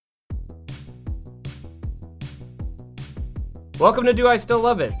Welcome to Do I Still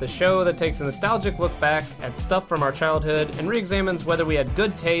Love It, the show that takes a nostalgic look back at stuff from our childhood and re-examines whether we had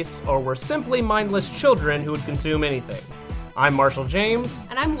good taste or were simply mindless children who would consume anything. I'm Marshall James.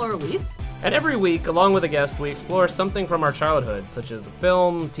 And I'm Laura Weiss. And every week, along with a guest, we explore something from our childhood, such as a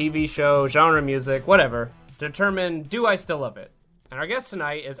film, TV show, genre music, whatever, to determine, do I still love it? And our guest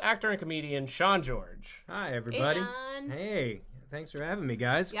tonight is actor and comedian Sean George. Hi, everybody. Hey, Sean. Hey, thanks for having me,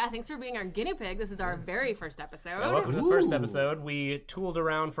 guys. Yeah, thanks for being our guinea pig. This is our very first episode. Welcome to the first episode. We tooled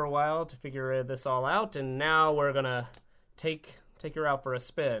around for a while to figure this all out, and now we're going to take her out for a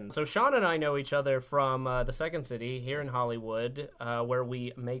spin. So Sean and I know each other from the Second City here in Hollywood, where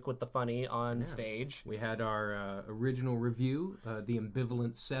we make with the funny on stage. We had our original review, The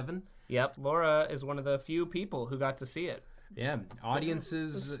Ambivalent 7. Yep, Laura is one of the few people who got to see it. Yeah,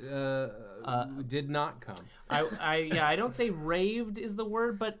 audiences did not come. I don't say raved is the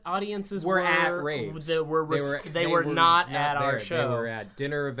word, but audiences were at raves. They were not at our show. They were at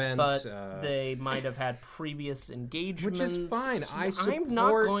dinner events. But they might have had previous engagements. Which is fine. I'm not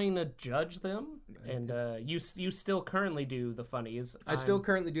going to judge them. And you still currently do the funnies. I still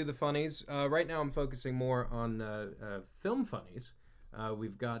currently do the funnies. Right now I'm focusing more on film funnies.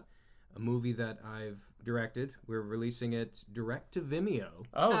 We've got a movie that I've directed. We're releasing it direct to Vimeo.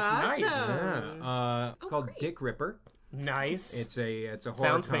 Oh, it's nice. Yeah. It's called great. Dick Ripper. Nice. It's a horror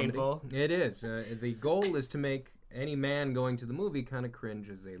Sounds comedy. painful. It is. The goal is to make any man going to the movie kind of cringe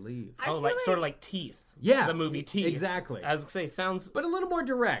as they leave. Sort of like Teeth. Yeah, the movie Teeth. Exactly. I was gonna say sounds, but a little more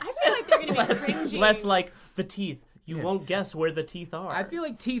direct. I feel like they're going to be cringy. less like the teeth. You won't guess where the teeth are. I feel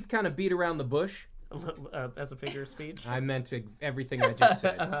like Teeth kind of beat around the bush. As a figure of speech. I meant everything I just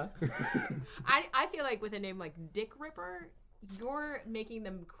said. I feel like with a name like Dick Ripper, you're making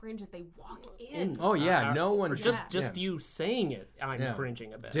them cringe as they walk in. Oh yeah, no one. Just you saying it, I'm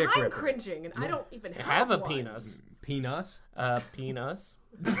cringing a bit. Dick I'm Ripper. cringing, and I don't even have a one. penis. Peanuts. Peanuts.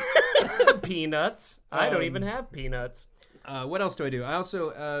 Peanuts. I don't even have peanuts. What else do I do? I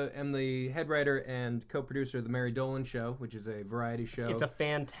also am the head writer and co-producer of The Mary Dolan Show, which is a variety show. It's a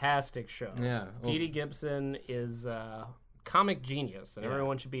fantastic show. Yeah. Petey Gibson is a comic genius, and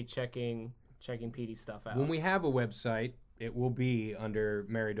everyone should be checking Petey's stuff out. When we have a website, it will be under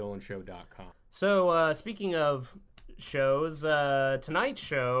marydolanshow.com. So, speaking of shows, tonight's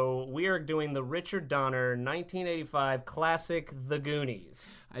show, we are doing the Richard Donner 1985 classic, The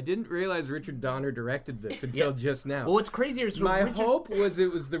Goonies. I didn't realize Richard Donner directed this until just now. Well, what's crazier is my hope was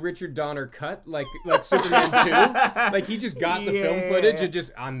it was the Richard Donner cut, like Superman 2. Like he just got the film footage and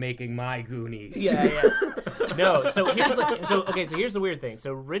just, I'm making my Goonies. Yeah. No, so here's the weird thing.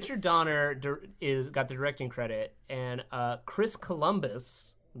 So Richard Donner got the directing credit, and Chris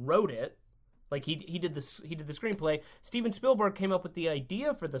Columbus wrote it. Like he did the screenplay. Steven Spielberg came up with the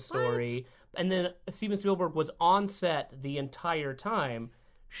idea for the story, and then Steven Spielberg was on set the entire time.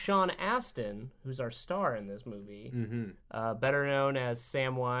 Sean Astin, who's our star in this movie, better known as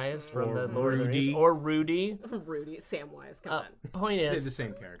Samwise from the Lord of the Rings, or Rudy. Rudy, Samwise, come on. They're Point is, the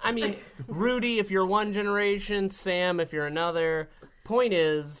same character. I mean, Rudy if you're one generation, Sam if you're another. Point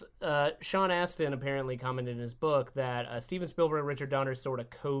is, Sean Astin apparently commented in his book that Steven Spielberg and Richard Donner sort of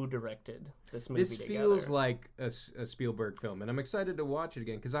co-directed this movie together. This feels like a Spielberg film, and I'm excited to watch it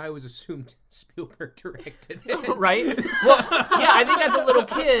again because I always assumed Spielberg directed it. Right? Well, yeah, I think as a little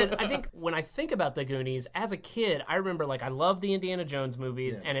kid, when I think about the Goonies, as a kid, I remember, I loved the Indiana Jones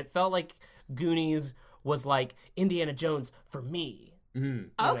movies, and it felt like Goonies was like Indiana Jones for me.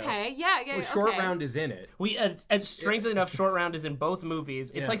 Okay, yeah. Well, Short Round is in it. And strangely enough, Short Round is in both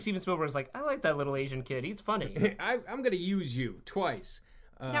movies. It's like Steven Spielberg's like, I like that little Asian kid. He's funny. I'm going to use you twice.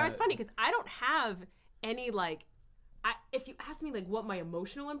 Now, it's funny because I don't have any, if you ask me, what my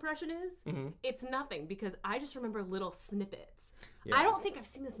emotional impression is, it's nothing because I just remember little snippets. Yeah. I don't think I've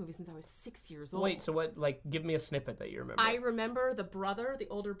seen this movie since I was 6 years old. Wait, so what, give me a snippet that you remember. I remember the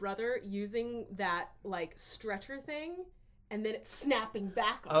older brother, using that, stretcher thing. And then it's snapping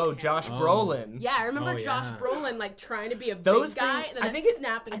back on him. Josh Brolin. Yeah, I remember Josh Brolin trying to be a big guy, and then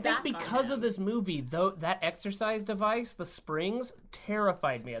snapping back on him. I think because of this movie, though, that exercise device, the springs,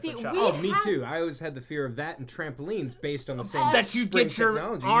 terrified me as a child. Me too. I always had the fear of that and trampolines based on the same that you get your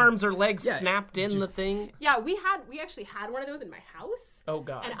technology. Arms or legs snapped in the thing. Yeah, we actually had one of those in my house. Oh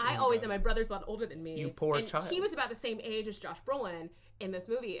God! And and my brother's a lot older than me. You poor child. He was about the same age as Josh Brolin in this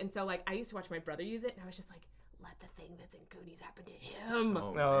movie, and so I used to watch my brother use it, and I was just like, let the thing that's in Goonies happen to him.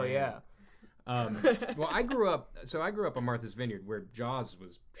 Oh yeah. Well, I grew up on Martha's Vineyard, where Jaws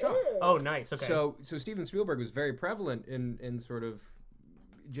was shot. Oh, nice. Okay. So Steven Spielberg was very prevalent in sort of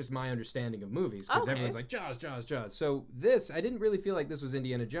just my understanding of movies, because everyone's like Jaws. So I didn't really feel like this was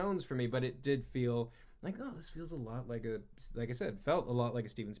Indiana Jones for me, but it did feel like, oh, this feels a lot like like I said, felt a lot like a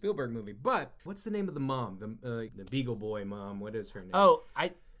Steven Spielberg movie. But what's the name of the mom? The Beagle Boy mom. What is her name? Oh,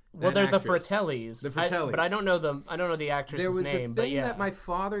 Well, they're actress. the Fratellis. The Fratellis. But I don't know the actress's There was name. a But thing yeah, that my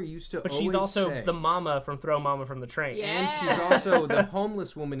father used to but always she's also say. the mama from Throw Mama from the Train. Yeah. And she's also the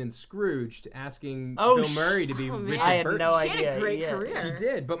homeless woman in Scrooged asking Oh, Bill Murray to be oh, man. Richard I had Burton. no She idea. had a great yeah. career. She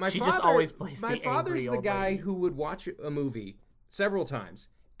did, but my She father just always plays my the father's angry the old guy lady. who would watch a movie several times,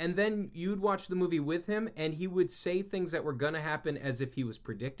 and then you'd watch the movie with him, and he would say things that were gonna happen as if he was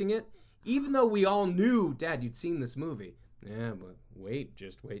predicting it, even though we all knew, Dad, you'd seen this movie. Yeah, but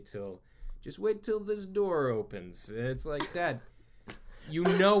just wait till this door opens. It's like, Dad, you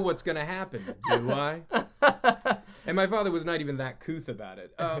know what's gonna happen, do I? And my father was not even that couth about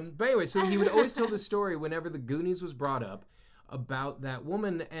it. But anyway, so he would always tell the story whenever the Goonies was brought up about that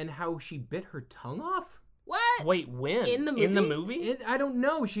woman and how she bit her tongue off. What? Wait, when? In the In the movie? movie? I don't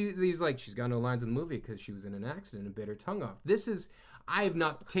know. She's got no lines in the movie because she was in an accident and bit her tongue off. I have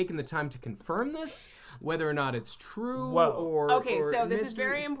not taken the time to confirm this, whether or not it's true Whoa. or Okay, or so this is mystery.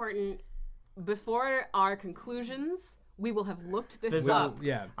 very important. Before our conclusions, we will have looked this Well, up.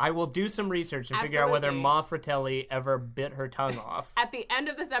 Yeah. I will do some research and figure out whether Absolutely. Ma Fratelli ever bit her tongue off. At the end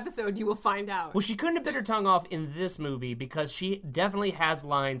of this episode, you will find out. Well, she couldn't have bit her tongue off in this movie because she definitely has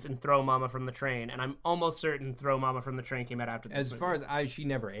lines in Throw Mama from the Train, and I'm almost certain Throw Mama from the Train came out after this As movie. far as she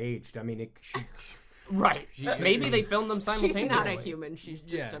never aged. I mean, Right. Maybe they filmed them She's simultaneously. not a human. She's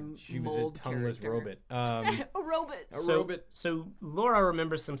just she a was mold a tongueless character. robot. A robot. So Laura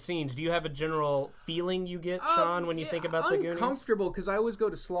remembers some scenes. Do you have a general feeling you get, Sean, when you think about the Goonies? Uncomfortable because I always go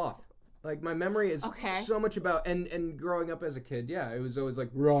to sloth. Like my memory is Okay. so much about and growing up as a kid, yeah, it was always like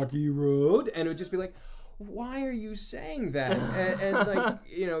Rocky Road, and it would just be like, why are you saying that? and like,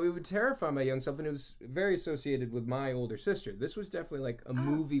 you know, it would terrify my young self, and it was very associated with my older sister. This was definitely like a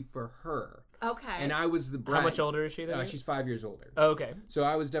movie for her, Okay. and I was the brat. How much older is she than you? She's 5 years older. Oh, okay. So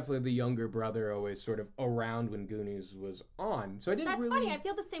I was definitely the younger brother, always sort of around when Goonies was on. So I didn't That's really. funny. I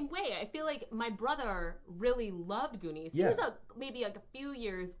feel the same way. I feel like my brother really loved Goonies. He Yeah. was maybe like a few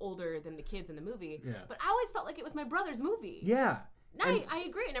years older than the kids in the movie. Yeah. But I always felt like it was my brother's movie. Yeah. No, And- I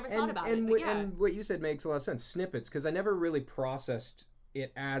agree. I never thought about it. And But yeah. and what you said makes a lot of sense. Snippets, because I never really processed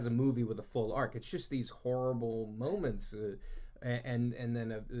it as a movie with a full arc. It's just these horrible moments, and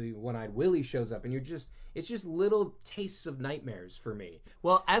then the One-Eyed Willie shows up, and it's just little tastes of nightmares for me.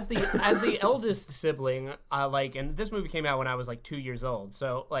 Well, as the eldest sibling, and this movie came out when I was like 2 years old.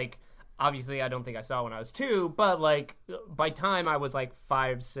 So like, obviously, I don't think I saw it when I was 2, but like by time I was like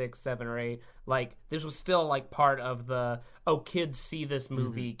 5, 6, 7, or 8, like this was still like part of the kids see this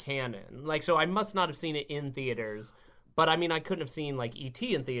movie canon. Like, so I must not have seen it in theaters. But I mean, I couldn't have seen like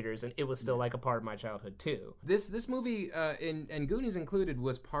E.T. in theaters, and it was still like a part of my childhood too. This movie, and Goonies included,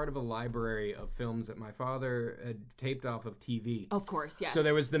 was part of a library of films that my father had taped off of TV. Of course, yes. So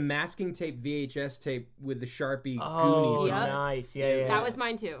there was the masking tape, VHS tape with the Sharpie Oh, Goonies. Yep. on it. nice. Yeah. That was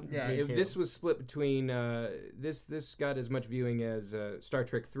mine too. Yeah, Me too. this was split between this got as much viewing as Star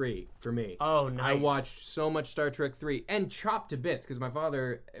Trek 3 for me. Oh, nice. I watched so much Star Trek 3 and chopped to bits because my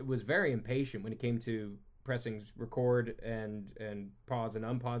father was very impatient when it came to pressing record and pause and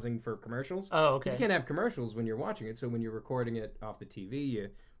unpausing for commercials. Oh, Because okay. you can't have commercials when you're watching it. So when you're recording it off the TV, you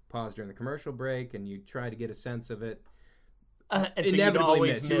pause during the commercial break and you try to get a sense of it. And so you'd Inevitably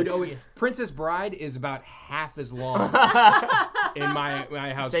always miss. You would miss. always, Princess Bride is about half as long in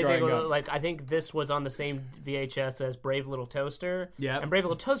my house Same thing growing with, up. like, I think this was on the same VHS as Brave Little Toaster. Yeah. And Brave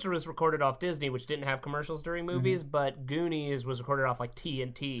Little Toaster was recorded off Disney, which didn't have commercials during movies, but Goonies was recorded off, like,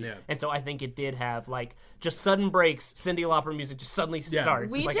 TNT. Yeah. And so I think it did have, like, just sudden breaks, Cyndi Lauper music just suddenly starts,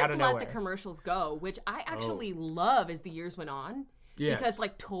 We like, just out of let nowhere. the commercials go, which I actually love as the years went on. Yes. Because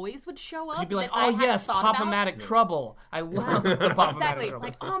like toys would show up. You'd be like, that I oh, hadn't yes, thought about. Pop-O-Matic Trouble. I love the Pop-O-Matic Exactly. Trouble.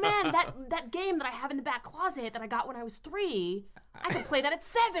 Like, oh man, that game that I have in the back closet that I got when I was 3, I could play that at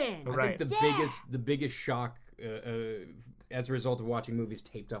 7. Right. I think the biggest shock as a result of watching movies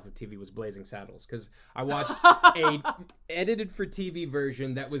taped off of TV was Blazing Saddles, because I watched a edited for TV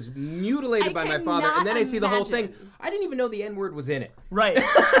version that was mutilated by my father, and then I see the whole thing. imagine. I didn't even know the N-word was in it. Right.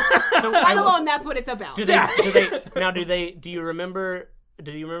 So Let alone that's what it's about. Do you remember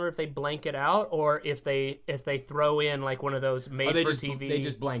if they blank it out or if they throw in like one of those made for TV? They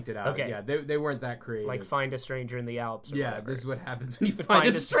just blanked it out. Okay. Yeah, they weren't that creative. like Find a Stranger in the Alps or yeah, whatever. this is what happens when you Find find a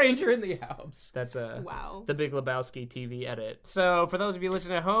a stranger in the Alps. That's Wow. the Big Lebowski TV edit. So for those of you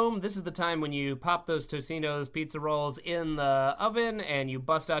listening at home, this is the time when you pop those Totino's pizza rolls in the oven and you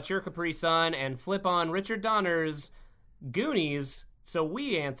bust out your Capri Sun and flip on Richard Donner's Goonies, so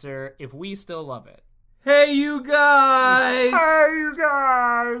we answer if we still love it. Hey, you guys! Hey, you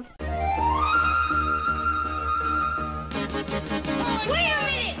guys! Wait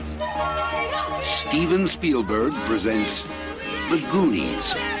a minute! Steven Spielberg presents The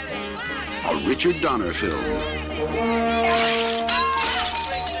Goonies, a Richard Donner film.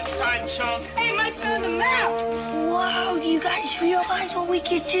 Time, chunk. Hey, Mike found the map! Whoa, do you guys realize what we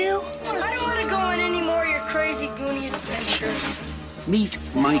could do? I don't want to go on any more of your crazy Goonie adventures. Meet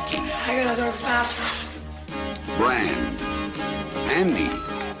Mikey, I gotta go to the bathroom. Brand, Andy,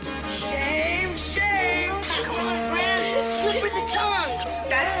 Shame. Come on, Brad. Slipper the tongue.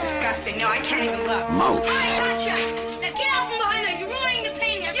 That's disgusting. No, I can't even look. Mouse, I gotcha. Now get out from behind there. You're ruining the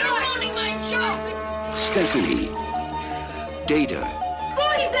painting. You're ruining my joke. Stephanie, Data,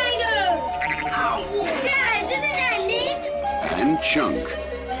 Booty bangers. Ow. Guys, isn't that neat? and Chunk.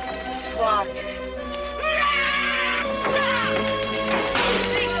 It's locked.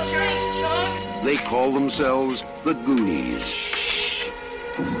 Thanks, Chunk. They call themselves The Goonies.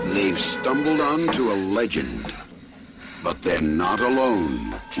 They've stumbled onto a legend, but they're not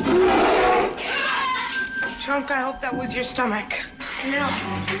alone. Chunk, I hope that was your stomach. No.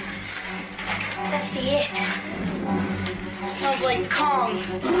 That's the it. Sounds like Kong.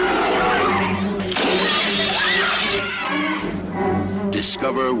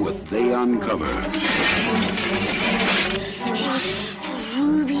 Discover what they uncover. It was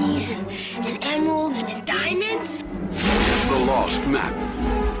rubies and emeralds and diamonds. The Lost Map.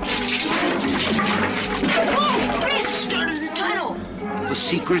 Oh, Chris started the tunnel. The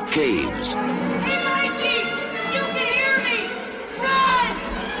Secret Caves. Hey, Mikey! You can hear me! Run!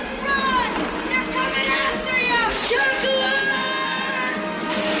 Run! They're coming after you!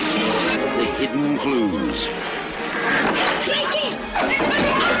 The Hidden Clues. Mikey!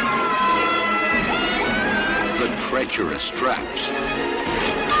 The treacherous traps.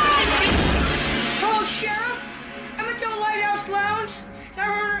 Hello, Sheriff. I'm at the Lighthouse Lounge,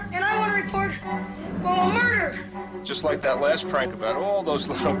 and I want to report a murder. Just like that last prank about all those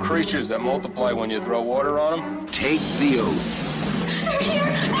little creatures that multiply when you throw water on them. Take the oath. They're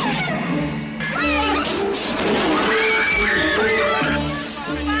here!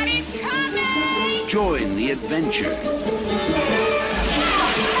 Somebody's coming! Join the adventure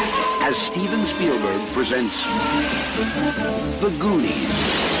as Steven Spielberg presents The Goonies,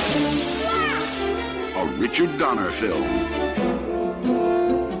 a Richard Donner film.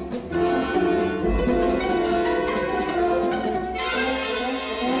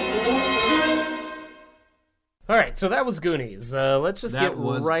 All right, so that was Goonies. Let's just That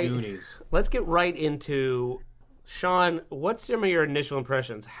was right. Goonies. Let's get right into Sean. What's some of your initial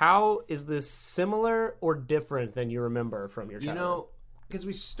impressions? How is this similar or different than you remember from your childhood? You know, because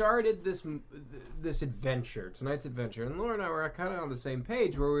we started this adventure, tonight's adventure, and Laura and I were kind of on the same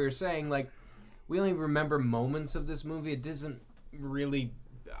page where we were saying, like, we only remember moments of this movie. It doesn't really,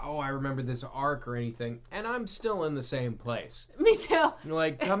 I remember this arc or anything. And I'm still in the same place. Me too.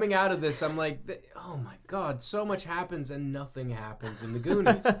 Like, coming out of this, I'm like, oh my God, so much happens and nothing happens in the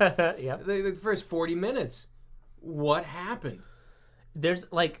Goonies. Yeah. The first 40 minutes, what happened?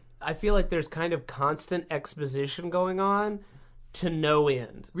 There's like, I feel like there's kind of constant exposition going on to no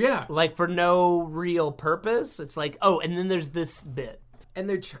end. Yeah. Like for no real purpose. It's like, oh, and then there's this bit. And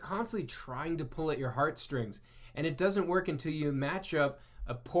they're constantly trying to pull at your heartstrings. And it doesn't work until you match up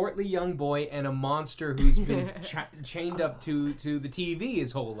a portly young boy and a monster who's been chained up to the TV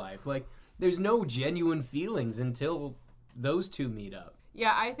his whole life. Like, there's no genuine feelings until those two meet up.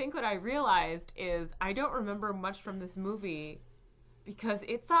 Yeah, I think what I realized is I don't remember much from this movie because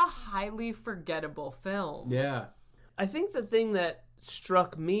it's a highly forgettable film. Yeah. I think the thing that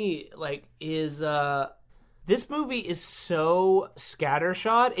struck me, like, is this movie is so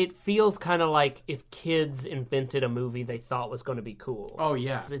scattershot. It feels kind of like if kids invented a movie they thought was going to be cool. Oh,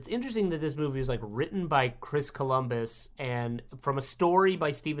 yeah. It's interesting that this movie is, like, written by Chris Columbus and from a story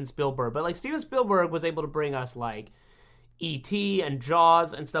by Steven Spielberg. But, like, Steven Spielberg was able to bring us, like, E.T. and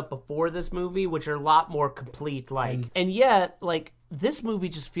Jaws and stuff before this movie, which are a lot more complete, like. And yet, like, this movie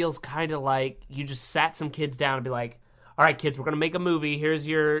just feels kind of like you just sat some kids down and be like, all right, kids, we're going to make a movie. Here's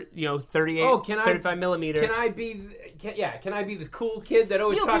your, 35 millimeter. Can I be this cool kid that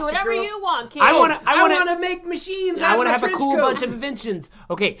always You talks do to whatever girls? you want, kid. I want want to make machines. I want to have a cool bunch of inventions.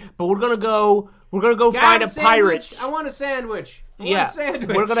 Okay, but we're going to go find a pirate. I want a sandwich. I want Yeah, a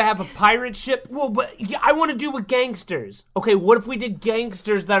sandwich. we're gonna have a pirate ship. Well, but yeah, I want to do with gangsters. Okay, what if we did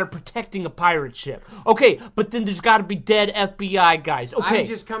gangsters that are protecting a pirate ship? Okay, but then there's got to be dead FBI guys. Okay, I'm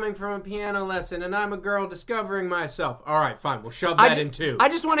just coming from a piano lesson, and I'm a girl discovering myself. All right, fine. We'll shove that in too. I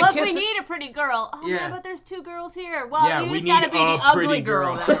just want to Plus, kiss. we need a pretty girl. Oh, Yeah. man, but there's two girls here. Well, Yeah, you we just gotta need be a the ugly pretty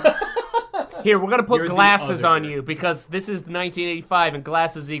girl. girl. then. Here, we're gonna put You're the glasses other on girl. you because this is 1985 and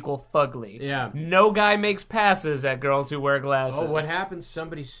glasses equal fugly. Yeah. No guy makes passes at girls who wear glasses. Oh, what happens?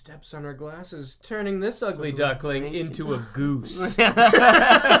 Somebody steps on her glasses, turning this ugly duckling into a goose.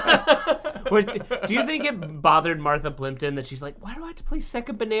 Do you think it bothered Martha Plimpton that she's like, why do I have to play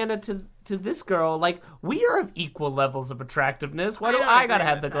second banana to this girl? Like, we are of equal levels of attractiveness. Why do I gotta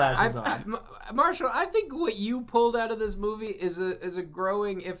have the glasses on? Marshall, I think what you pulled out of this movie is a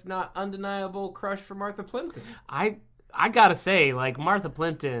growing, if not undeniable, crush for Martha Plimpton. I gotta say, like, Martha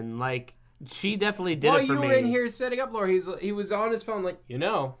Plimpton, like, she definitely did While it for you me. were in here setting up, Laura, he was on his phone like,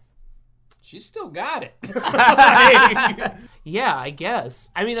 she's still got it. Yeah, I guess.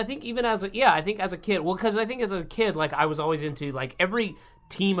 I mean, I think even as a kid, well, because I think as a kid, like, I was always into, like, every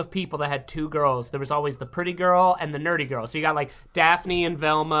team of people that had two girls, there was always the pretty girl and the nerdy girl. So you got, like, Daphne and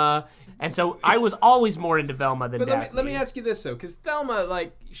Velma, and so I was always more into Velma than But Daphne. let me ask you this though, because Thelma,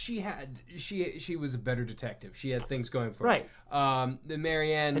 like, she was a better detective. She had things going for her. Right. The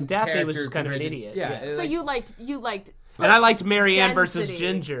Marianne And Daphne was character just kind of an compared to- idiot. Yeah. So like- you liked And I liked Marianne versus Density.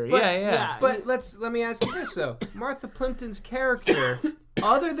 Ginger. But- Yeah. But let me ask you this though: Martha Plimpton's character,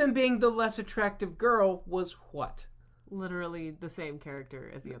 other than being the less attractive girl, was what? literally the same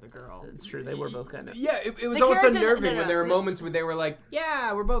character as the other girl. It's true. They were both kind of. Yeah, it was The almost character- unnerving no, when there were no. moments where they were like,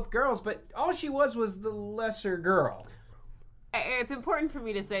 "Yeah, we're both girls," but all she was the lesser girl. It's important for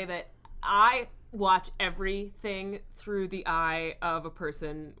me to say that I watch everything through the eye of a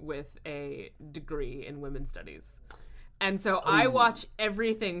person with a degree in women's studies. And so I watch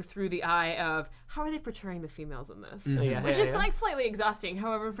everything through the eye of how are they portraying the females in this? Yeah, Which yeah, is yeah. like slightly exhausting.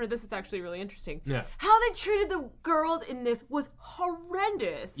 However, for this, it's actually really interesting. Yeah. How they treated the girls in this was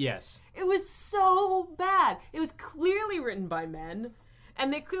horrendous. Yes. It was so bad. It was clearly written by men.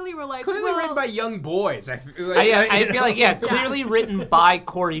 And they clearly were like, Clearly well, written by young boys. I feel like, I feel like, clearly written by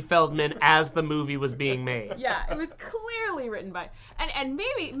Corey Feldman as the movie was being made. yeah, it was clearly written by, and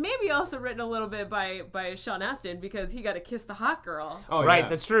maybe also written a little bit by Sean Astin because he got to kiss the hot girl, Oh, Right, yeah.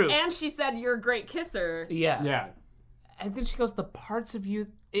 that's true. and she said you're a great kisser. Yeah. Yeah. And then she goes, the parts of you...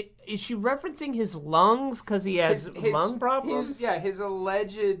 Is she referencing his lungs because he has lung problems? His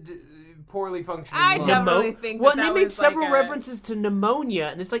alleged poorly functioning I lung. definitely think Well, that and they that made was several like references to pneumonia,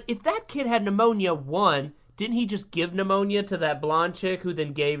 and it's like, if that kid had pneumonia, one, didn't he just give pneumonia to that blonde chick who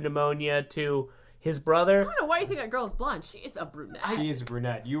then gave pneumonia to his brother? I don't know why you think that girl is blonde. She is a brunette. She is a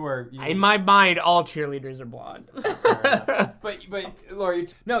brunette. You In my mind, all cheerleaders are blonde. But Laura,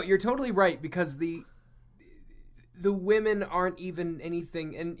 you're totally right because the women aren't even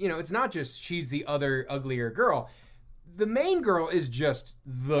anything, and it's not just she's the other uglier girl. The main girl is just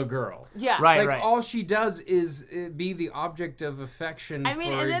the girl. yeah, Right. Like all she does is be the object of affection I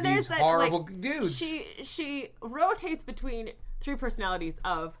mean, for and then these there's that horrible like, dudes. She rotates between three personalities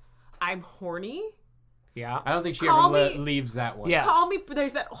of I'm horny. Yeah. I don't think she Call ever me- leaves that one. Yeah. Call me.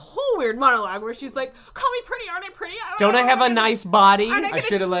 There's that whole weird monologue where she's like, "Call me pretty, aren't I pretty? Don't I have a nice body? Aren't I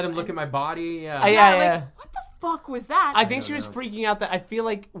should have let him look at my body. Yeah, Yeah, yeah. like, what the fuck was that? I think she was freaking out that I feel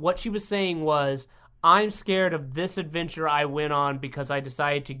like what she was saying was, I'm scared of this adventure I went on because I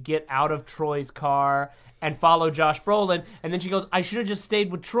decided to get out of Troy's car and follow Josh Brolin. And then she goes, I should have just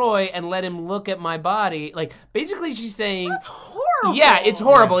stayed with Troy and let him look at my body. Like, basically she's saying... That's horrible. Yeah, it's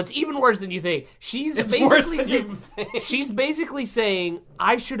horrible. It's even worse than you think. She's worse basically than saying, you think. she's basically saying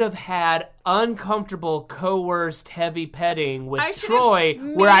I should have had uncomfortable, coerced, heavy petting with I should Troy, have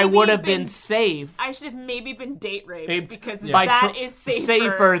where I maybe would have been- been safe. I should have maybe been date raped Maybe- because by that is safer.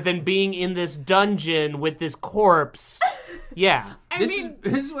 safer than being in this dungeon with this corpse. Yeah. I This mean,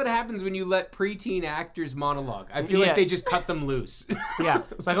 is what happens when you let preteen actors monologue. I feel Yeah. like they just cut them loose. Yeah.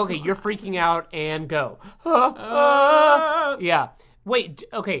 It's like, okay, you're freaking out and go. Yeah. Wait,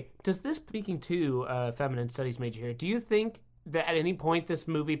 okay. Does this, speaking to feminine studies major here, do you think that at any point this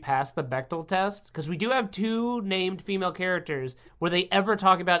movie passed the Bechdel test? Because we do have two named female characters. Were they ever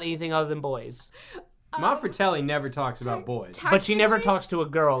talk about anything other than boys? Ma Fratelli never talks about boys. But she never talks to a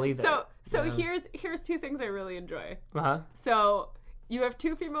girl either. So here's two things I really enjoy. Uh-huh. So you have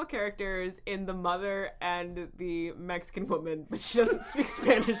two female characters in the mother and the Mexican woman, but she doesn't speak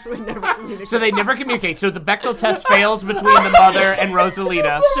Spanish, so they never communicate. So they never communicate. So the Bechdel test fails between the mother and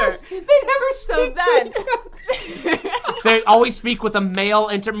Rosalita. Sure. They never So then, They always speak with a male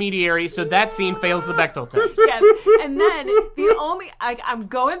intermediary, so that scene fails the Bechdel test. yes. And then the only I'm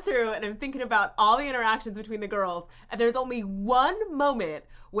going through and I'm thinking about all the interactions between the girls, and there's only one moment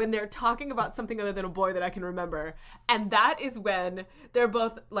when they're talking about something other than a boy that I can remember. And that is when they're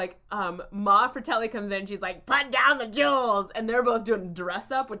both like, Ma Fratelli comes in and she's like, put down the jewels. And they're both doing dress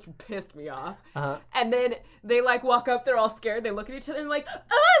up, which pissed me off. And then they like walk up, they're all scared. They look at each other and they're like, oh,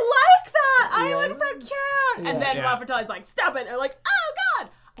 I like that. I look so cute. And then Ma Fratelli's like, stop it. And they're like, oh God.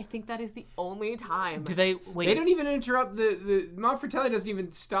 I think that is the only time. Do they wait? They don't even interrupt the Ma Fratelli doesn't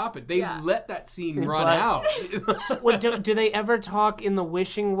even stop it. They let that scene run out. So, do they ever talk in the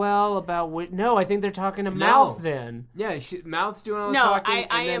wishing well about No, I think they're talking to Mouth then. Yeah, Mouth's doing all the talking.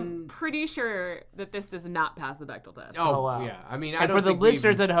 I am pretty sure that this does not pass the Bechdel test. Oh, wow. Yeah. I mean, I and don't for the think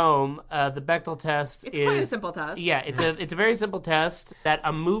listeners at home, the Bechdel test It's is quite a simple test. Yeah, it's a very simple test that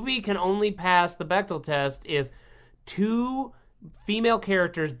a movie can only pass the Bechdel test if two female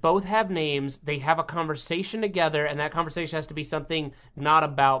characters both have names, they have a conversation together, and that conversation has to be something not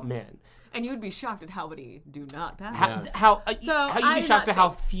about men. And you'd be shocked at how many do not pass. How you'd I be do shocked not at how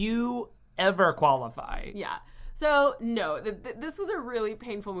few ever qualify. Yeah. So, no, this was a really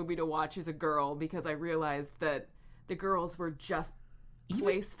painful movie to watch as a girl because I realized that the girls were just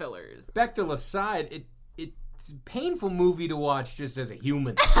place fillers. Bechdel aside, it's a painful movie to watch just as a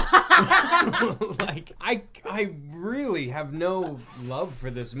human. Like, I really have no love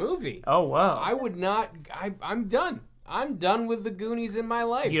for this movie. Oh, wow. I would not... I'm done. I'm done with the Goonies in my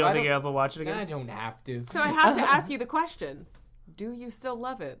life. You don't think you'll ever watch it again? I don't have to. So I have to ask you the question. Do you still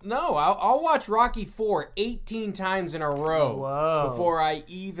love it? No, I'll watch Rocky IV 18 times in a row before I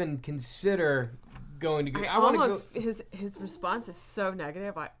even consider going to go. I want to go. His response is so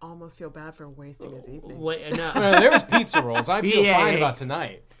negative. I almost feel bad for wasting his evening. Wait, no. There was pizza rolls. I feel fine about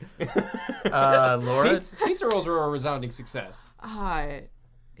tonight. Laura? Pizza rolls were a resounding success.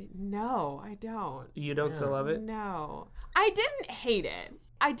 No, I don't. You don't still love it? No. I didn't hate it.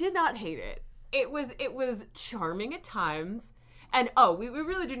 I did not hate it. It was charming at times. And we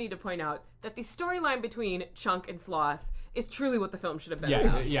really do need to point out that the storyline between Chunk and Sloth is truly what the film should have been.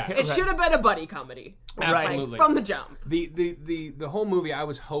 It should have been a buddy comedy. Absolutely. From the jump. The whole movie, I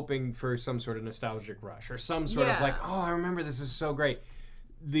was hoping for some sort of nostalgic rush or some sort of like, oh, I remember this is so great.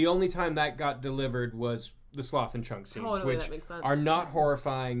 The only time that got delivered was the Sloth and Chunk scenes, Totally, which that makes sense. are not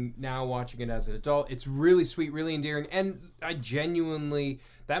horrifying now watching it as an adult. It's really sweet, really endearing, and I genuinely,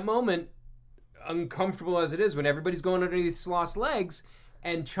 that moment, uncomfortable as it is, when everybody's going underneath Sloth's legs,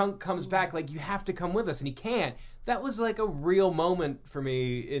 and Chunk comes back like, you have to come with us, and he can't. That was like a real moment for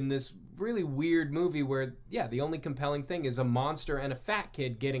me in this really weird movie where, the only compelling thing is a monster and a fat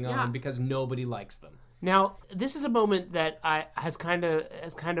kid getting on because nobody likes them. Now, this is a moment that has kind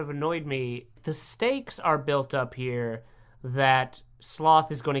of annoyed me. The stakes are built up here that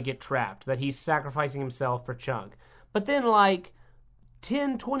Sloth is going to get trapped, that he's sacrificing himself for Chunk. But then, like,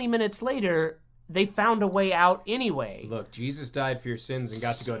 10, 20 minutes later, they found a way out anyway. Look, Jesus died for your sins and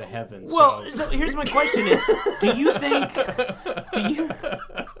got to go to heaven. Well, so here's my question is, do you...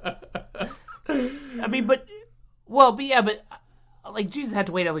 I mean, but like, Jesus had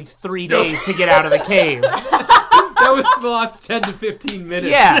to wait at least 3 days to get out of the cave. That was Sloth's 10 to 15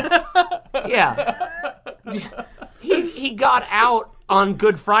 minutes. Yeah. He got out on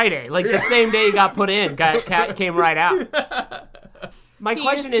Good Friday. Like, the same day he got put in, came right out. My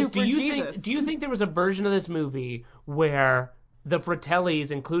question is, do you think there was a version of this movie where the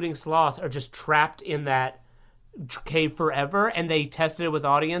Fratellis, including Sloth, are just trapped in that cave forever, and they tested it with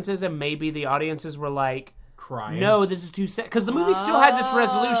audiences, and maybe the audiences were like, crying. No, this is too sad. Because the movie still has its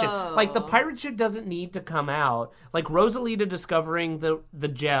resolution. Like, the pirate ship doesn't need to come out. Like, Rosalita discovering the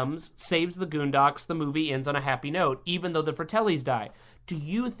gems saves the Goondocks. The movie ends on a happy note, even though the Fratellis die. Do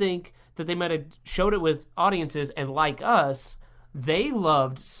you think that they might have showed it with audiences, and like us, they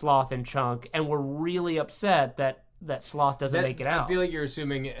loved Sloth and Chunk and were really upset that Sloth doesn't make it out? I feel like you're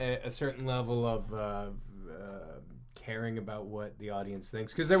assuming a certain level of caring about what the audience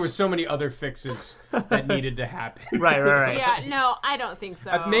thinks, because there were so many other fixes that needed to happen. Right. Yeah, no, I don't think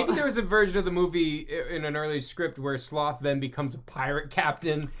so. Maybe there was a version of the movie in an early script where Sloth then becomes a pirate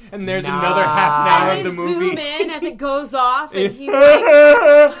captain, and there's another half an hour of the movie. Zoom in as it goes off, and he's like,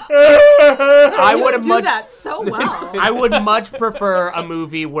 I would have do that so well. I would much prefer a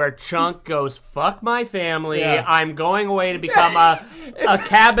movie where Chunk goes, "Fuck my family. Yeah. I'm going away to become a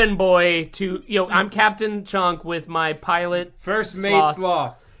cabin boy. I'm Captain Chunk with my pilot First mate Sloth."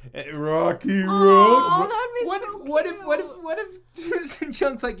 Sloth. Rocky Road. Oh, that'd be so cute. What if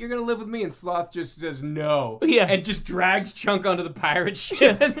Chunk's like, you're gonna live with me, and Sloth just says no, and just drags Chunk onto the pirate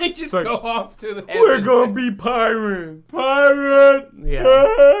ship, and they just go off to the heaven. We're gonna be pirate.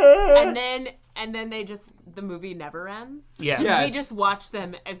 Yeah. And then they just the movie never ends. Yeah. Yeah, We it's- just watch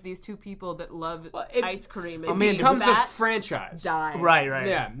them as these two people that love ice cream and It becomes a that franchise. die. Right.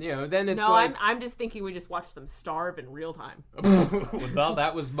 Yeah, then it's No, like, I'm just thinking we just watch them starve in real time. well,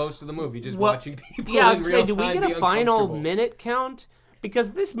 that was most of the movie, just Well, watching people Yeah, I in was real saying, do we time get be a final uncomfortable. minute count?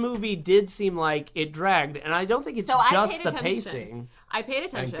 Because this movie did seem like it dragged, and I don't think it's So I just paid the attention. pacing. I paid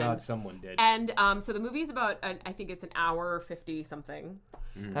attention. Thank God someone did. And so the movie's about, I think it's an hour 50 something.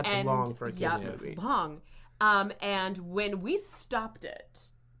 That's And long for a kids it's movie. long. And when we stopped it,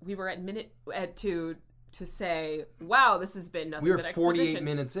 we were at minute to say, wow, this has been nothing We were but 48 exposition.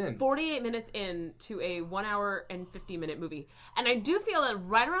 minutes in. 48 minutes in to a 1 hour and 50-minute movie. And I do feel that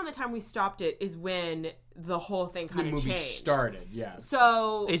right around the time we stopped it is when the whole thing The kind of movie changed. started, yeah.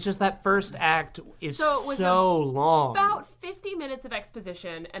 So It's just that first act is So it was so long. about 50 minutes of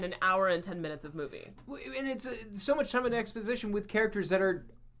exposition and an hour and 10 minutes of movie. And it's so much time in exposition with characters that are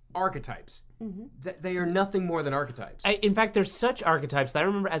archetypes. They are nothing more than archetypes. In fact, there's such archetypes that I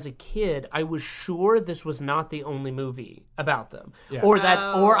remember as a kid, I was sure this was not the only movie about them, or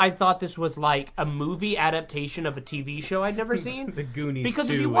I thought this was like a movie adaptation of a TV show I'd never seen. The Goonies Because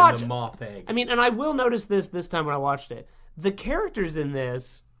 2 if you watch, and the Moth Egg. I mean, and I will notice this time when I watched it, the characters in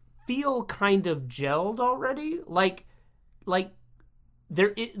this feel kind of gelled already, like.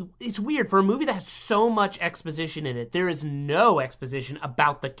 It's weird for a movie that has so much exposition in it. There is no exposition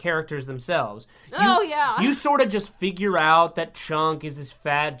about the characters themselves. You sort of just figure out that Chunk is this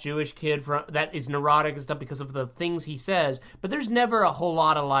fat Jewish kid that is neurotic and stuff because of the things he says. But there's never a whole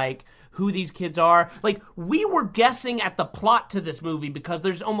lot of like who these kids are. Like we were guessing at the plot to this movie because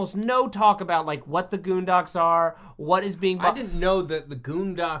there's almost no talk about like what the Goondocks are, what is being. I didn't know that the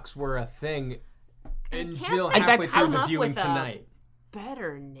Goondocks were a thing until they halfway come through the up viewing with a- tonight.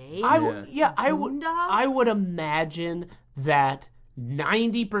 Better name? I would imagine that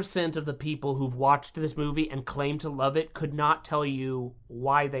 90% of the people who've watched this movie and claim to love it could not tell you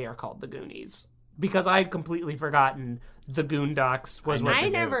why they are called the Goonies. Because I had completely forgotten the Goondocks was what I they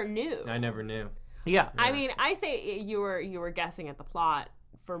never knew. I never knew. Yeah. I mean, I say you were guessing at the plot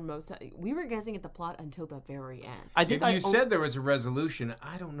for most. We were guessing at the plot until the very end. I think If you said there was a resolution,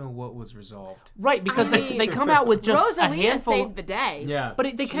 I don't know what was resolved. right, because I mean, they come out with just a Rosalina handful. saved the day. Yeah.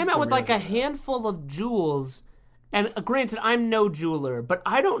 But they came She's out the with like real a deal. handful of jewels. And granted, I'm no jeweler, but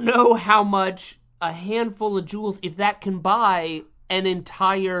I don't know how much a handful of jewels, if that can buy an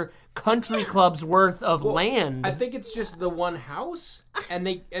entire country club's worth of land. I think it's just the one house, and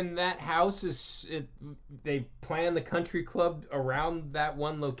that house they plan the country club around that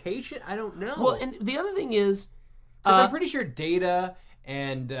one location. I don't know. Well, and the other thing is, because I'm pretty sure Data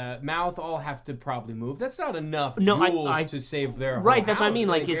and Mouth all have to probably move. That's not enough jewels to save their whole right, that's what I house. mean.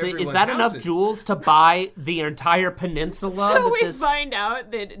 Like, Like, is everyone's that enough houses. jewels to buy the entire peninsula? So that we this... find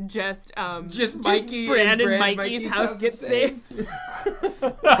out that just Mikey Brand and and Mikey's Mikey's house house is gets saved.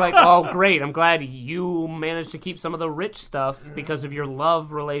 It's like, oh, great! I'm glad you managed to keep some of the rich stuff because of your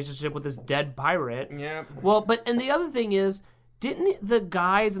love relationship with this dead pirate. Yeah. Well, and the other thing is, didn't the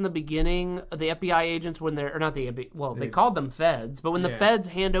guys in the beginning, the FBI agents, when they're, or not the FBI, well, they called them feds, but when the feds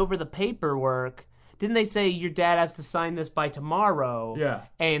hand over the paperwork, didn't they say your dad has to sign this by tomorrow? Yeah.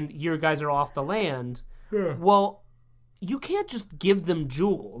 And your guys are off the land. Yeah. Well, you can't just give them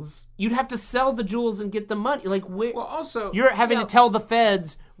jewels. You'd have to sell the jewels and get the money. Like, Well, also you're having to tell the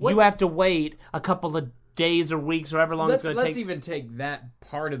feds you have to wait a couple of days or weeks or however long it's going to take. Let's even take that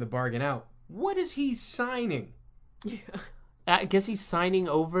part of the bargain out. What is he signing? I guess he's signing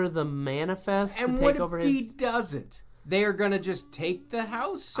over the manifest And to what take if over he his. doesn't? They are going to just take the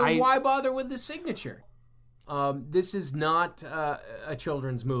house, so I- why bother with the signature? This is not a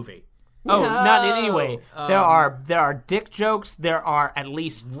children's movie. Oh, not in any way. There Um, are dick jokes. There are at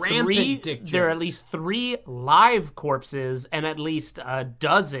least Rampant three. dick There are at jokes. least 3 live corpses and at least a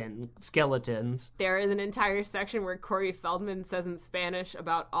dozen skeletons. There is an entire section where Corey Feldman says in Spanish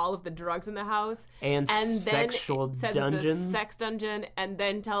about all of the drugs in the house. And sexual then it says dungeon. the sex dungeon, and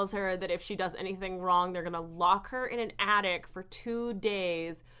then tells her that if she does anything wrong, they're going to lock her in an attic for 2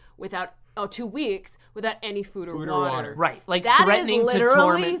 days without... 2 weeks without any food or water. Right, like That is threatening to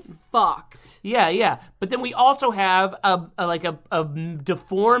literally torment. fucked. Yeah. But then we also have a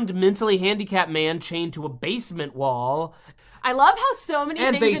deformed, mentally handicapped man chained to a basement wall, I love how so many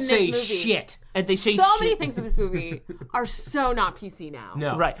And things they in say this movie... shit. and they say so shit. many things in this movie are so not PC now.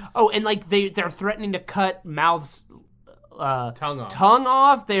 No. Right. Oh, and like they're threatening to cut Mouth's Tongue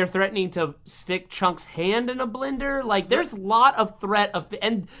off. They're threatening to stick Chunk's hand in a blender. Like there's a lot of threat of,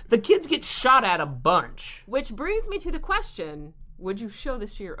 and the kids get shot at a bunch. Which brings me to the question, would you show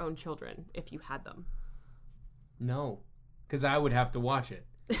this to your own children if you had them? No, because I would have to watch it.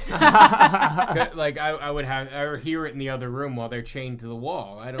 Like I would hear it in the other room while they're chained to the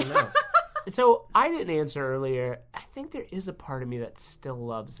wall. I don't know. So I didn't answer earlier. I think there is a part of me that still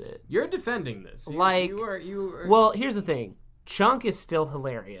loves it. You're defending this. You are. Well, here's the thing. Chunk is still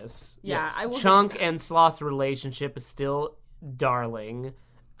hilarious. Yeah, Yes. I will. Chunk and Sloth's relationship is still darling.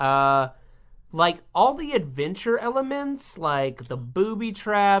 Like all the adventure elements, like the booby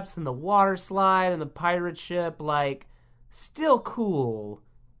traps and the water slide and the pirate ship, like still cool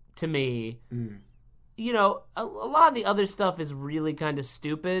to me. You know, a lot of the other stuff is really kind of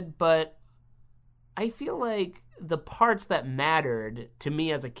stupid, but I feel like the parts that mattered to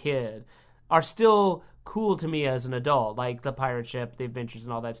me as a kid are still cool to me as an adult, like the pirate ship, the adventures,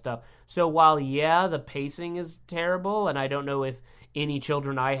 and all that stuff. So while, yeah, the pacing is terrible, and I don't know if any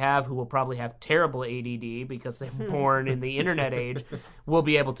children I have who will probably have terrible ADD because they're born in the internet age will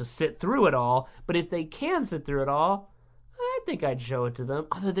be able to sit through it all, but if they can sit through it all, I think I'd show it to them.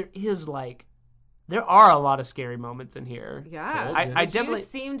 Although there are a lot of scary moments in here. Yeah, I definitely you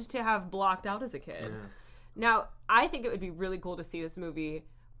seemed to have blocked out as a kid. Yeah. Now, I think it would be really cool to see this movie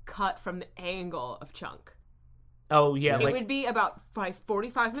cut from the angle of Chunk. Oh, yeah. It would be about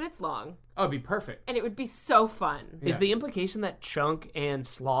 45 minutes long. Oh, it'd be perfect. And it would be so fun. Is the implication that Chunk and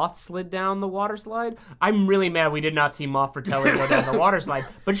Sloth slid down the water slide? I'm really mad we did not see Moff Fratelli go down the water slide,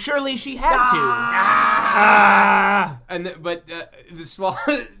 but surely she had to. But the Sloth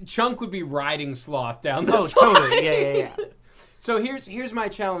Chunk would be riding Sloth down the slide. Totally. Yeah. So here's my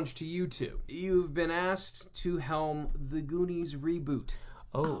challenge to you two. You've been asked to helm the Goonies reboot.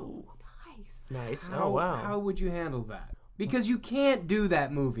 Oh, nice. How, Oh, wow. How would you handle that? Because you can't do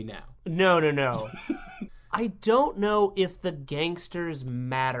that movie now. No. I don't know if the gangsters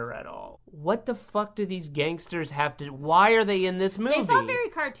matter at all. What the fuck do these gangsters have to... Why are they in this movie? They felt very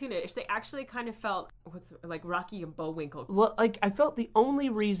cartoonish. They actually kind of felt like Rocky and Bullwinkle. Well, like, I felt the only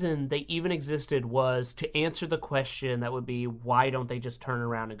reason they even existed was to answer the question that would be, why don't they just turn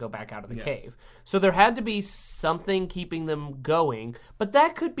around and go back out of the cave? So there had to be something keeping them going, but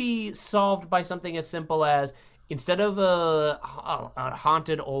that could be solved by something as simple as, instead of a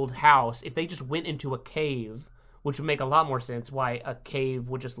haunted old house, if they just went into a cave, which would make a lot more sense why a cave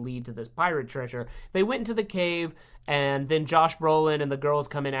would just lead to this pirate treasure. They went into the cave, and then Josh Brolin and the girls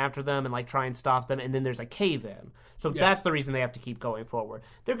come in after them and like try and stop them, and then there's a cave in. So that's the reason they have to keep going forward.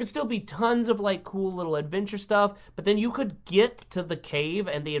 There could still be tons of like cool little adventure stuff, but then you could get to the cave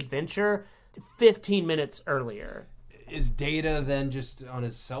and the adventure 15 minutes earlier. Is Data then just on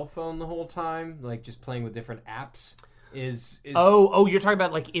his cell phone the whole time, like just playing with different apps? Oh, you're talking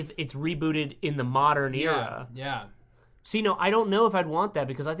about like if it's rebooted in the modern era. Yeah. See, no, I don't know if I'd want that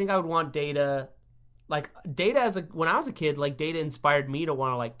because I think I would want Data. Like Data when I was a kid, like Data inspired me to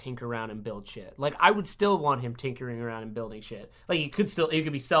want to like tinker around and build shit. Like I would still want him tinkering around and building shit. Like it could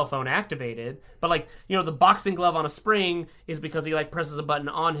be cell phone activated, but like, you know, the boxing glove on a spring is because he like presses a button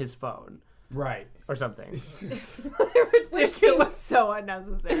on his phone. Right. Or something. Which seems so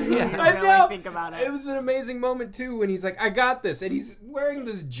unnecessary. Yeah. When I you know. really think about it. It was an amazing moment too when he's like, "I got this," and he's wearing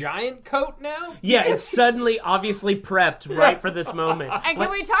this giant coat now. Yeah, it's suddenly obviously prepped right for this moment. And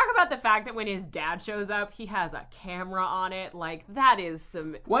can we talk about the fact that when his dad shows up, he has a camera on it? Like, that is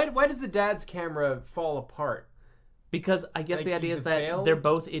some... Why does the dad's camera fall apart? Because I guess Like, the idea he's is a that fail? they're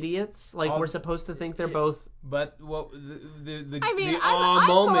both idiots. Like we're supposed to think they're both. But the I mean, awe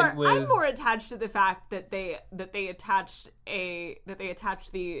moment with I'm more attached to the fact that they attached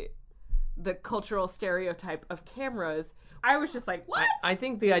the cultural stereotype of cameras. I was just like, what? I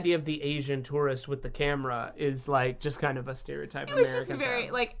think the idea of the Asian tourist with the camera is like just kind of a stereotype. It was Americans just very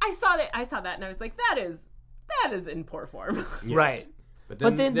have. like I saw that and I was like, that is in poor form. Yes. Right. But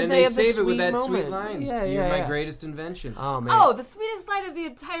then they they have the save it with sweet that moment. sweet line. Yeah, You're yeah, my yeah. greatest invention. Oh man. Oh, the sweetest line of the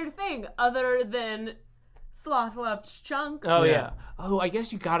entire thing, other than Sloth loved Chunk. Oh Yeah. yeah. Oh, I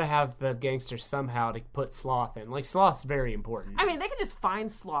guess you gotta have the gangster somehow to put Sloth in. Like Sloth's very important. I mean, they could just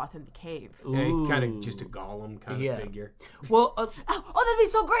find Sloth in the cave. Ooh. Kind of just a Gollum kind of figure. Well, Oh, that'd be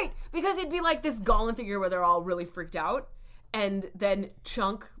so great because it'd be like this Gollum figure where they're all really freaked out, and then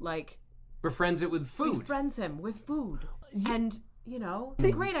Chunk like Befriends it with food befriends him with food, and you know, it's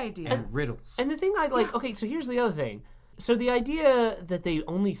a great idea. and riddles. and the thing I like. Okay, so here's the other thing. So the idea that they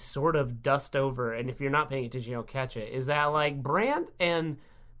only sort of dust over, and if you're not paying attention, you don't catch it, is that like Brandt and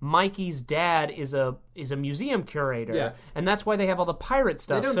Mikey's dad is a museum curator, Yeah. and that's why they have all the pirate They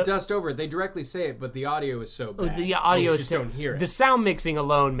stuff. don't So- dust over it. They directly say it, but the audio is so bad. the audio you is just terrible. don't hear it. The sound mixing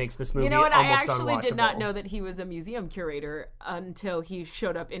alone makes this movie You know what? I almost actually did not unwatchable. know that he was a museum curator until he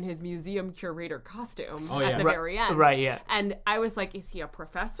showed up in his museum curator costume yeah. at the very end. Right, yeah. And I was like, is he a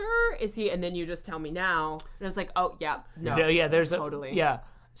professor? Is he? And then you just tell me now. And I was like, oh, yeah. No. Yeah, there's totally. yeah.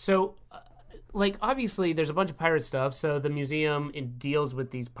 So, like, obviously, there's a bunch of pirate stuff. So the museum deals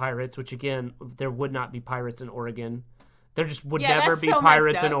with these pirates, which, again, there would not be pirates in Oregon. There just would never that's be so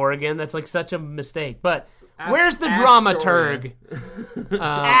pirates messed in up. Oregon. That's, like, such a mistake. But where's the dramaturg?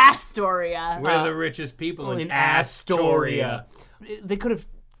 Astoria. We're the richest people in Astoria. They could have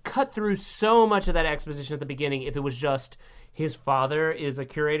cut through so much of that exposition at the beginning if it was just his father is a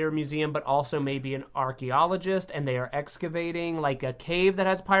curator of museum, but also maybe an archaeologist, and they are excavating like a cave that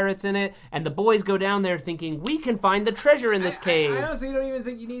has pirates in it, and the boys go down there thinking, we can find the treasure in this cave. I honestly don't even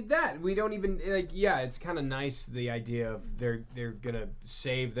think you need that. We don't even, like, yeah, it's kind of nice, the idea of they're gonna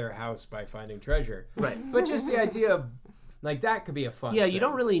save their house by finding treasure. Right. But just the idea of, like, that could be a fun Yeah, thing. you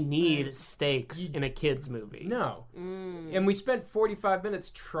don't really need stakes in a kid's movie. No. And we spent 45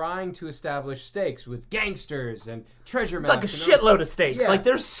 minutes trying to establish stakes with gangsters and treasure maps. Like a shitload of stakes. Yeah. Like,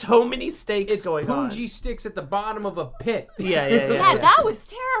 there's so many stakes It's going on. punji sticks at the bottom of a pit. Yeah. Yeah, that was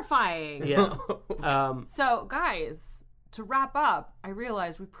terrifying. Yeah. So, guys, to wrap up, I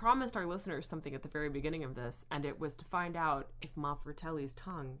realized we promised our listeners something at the very beginning of this, and it was to find out if Ma Fratelli's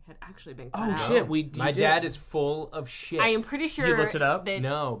tongue had actually been cut Oh, out. shit. My dad is full of shit. I am pretty sure You looked it up? that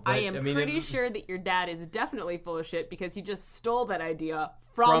No, but, I am pretty sure that your dad is definitely full of shit because he just stole that idea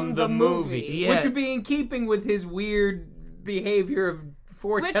from the movie. Yeah. Which would be in keeping with his weird behavior of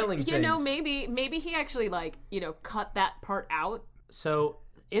foretelling Which, things. you know, maybe he actually, like, you know, cut that part out. So,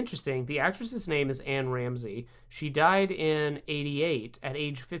 interesting. The actress's name is Anne Ramsey. She died in 88 at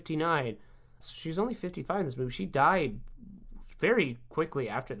age 59. So she's only 55 in this movie. She died very quickly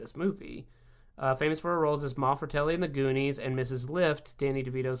after this movie. Famous for her roles as Ma Fratelli in The Goonies and Mrs. Lift, Danny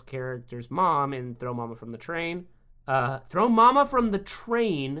DeVito's character's mom in Throw Mama from the Train. Throw Mama from the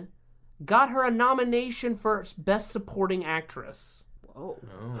Train got her a nomination for Best Supporting Actress. Whoa.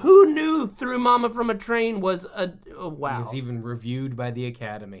 Who knew Threw Mama from a Train was a wow? It was even reviewed by the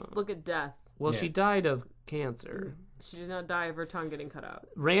Academy. Look at death. Well, Yeah. she died of cancer. She did not die of her tongue getting cut out.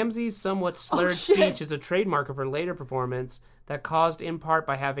 Ramsey's somewhat slurred shit. speech is a trademark of her later performance that caused in part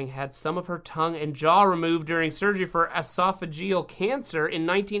by having had some of her tongue and jaw removed during surgery for esophageal cancer in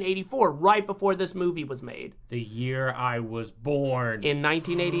 1984, right before this movie was made. The year I was born. In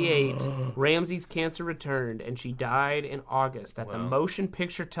 1988, Ramsey's cancer returned, and she died in August at the Motion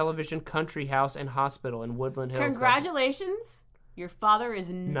Picture Television Country House and Hospital in Woodland Hills. Congratulations. Your father is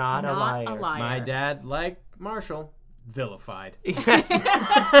Not a liar. My dad, like Marshall, vilified. And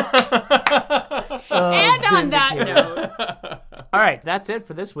on that note, All right, that's it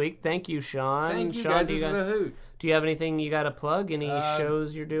for this week. Thank you, Sean. Thank you, Sean, guys. do This is a hoot. do you have anything you got to plug? Any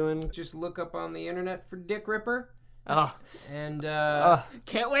shows you're doing? Just look up on the internet for Dick Ripper. Oh, And,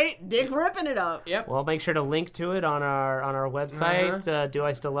 can't wait. Dick ripping it up. yep. well, make sure to link to it on our website,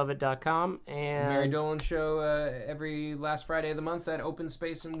 doistillloveit.com. And Mary Dolan show every last Friday of the month at Open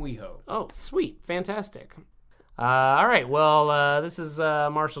Space in WeHo. oh, sweet, fantastic. All right, well, this is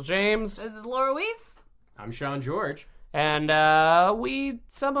Marshall James, This is Laura Weiss. I'm Sean George. and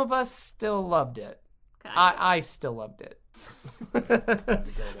some of us still loved it. I still loved it.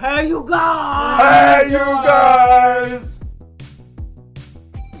 Hey, you guys! Hey, you guys!